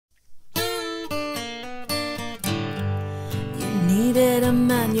needed a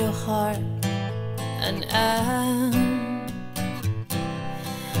man your heart, and I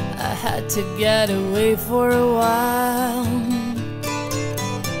had to get away for a while.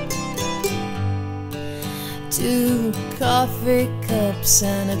 2 coffee cups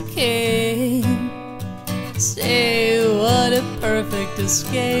and a cake. Say what a perfect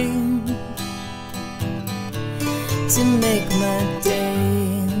escape to make my day.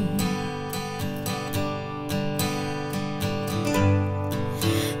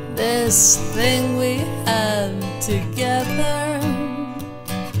 This thing we have together,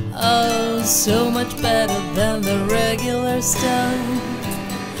 oh, so much better than the regular stuff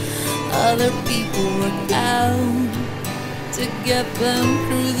other people work out to get them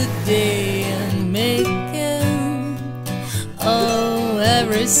through the day and make it, oh,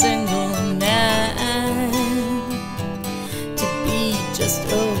 every single night to be just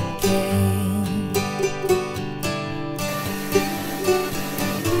okay.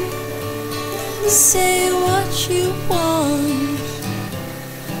 Say what you want,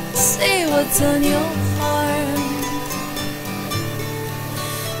 say what's on your heart.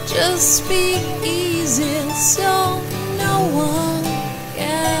 Just speak easy so no one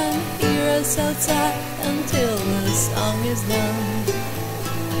can hear us outside until the song is done.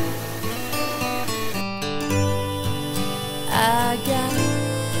 I got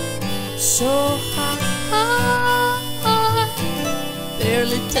so high,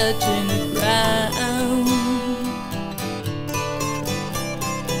 barely touching the ground,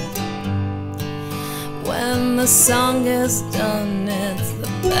 when the song is done. It's the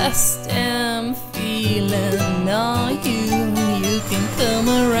best damn feeling. Oh, you can come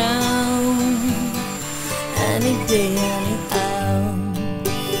around any day, anyhow.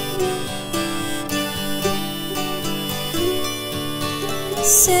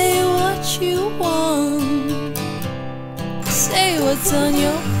 Say what you want, say what's on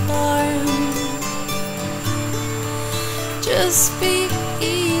your heart. Just speak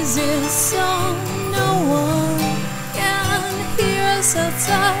easy so no one can hear us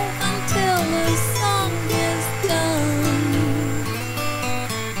outside until the song is done.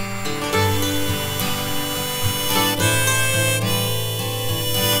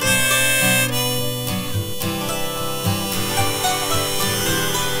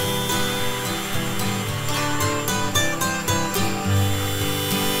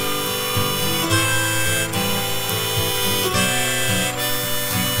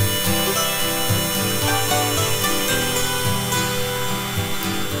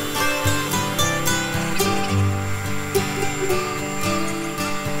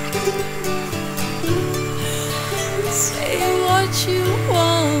 Say what you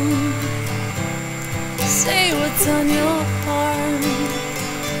want, say what's on your heart.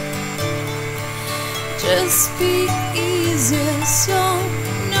 Just speak easy so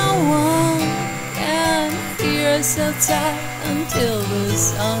no one can hear us outside until the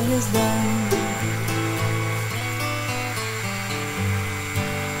song is done.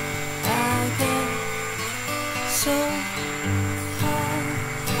 I get so high.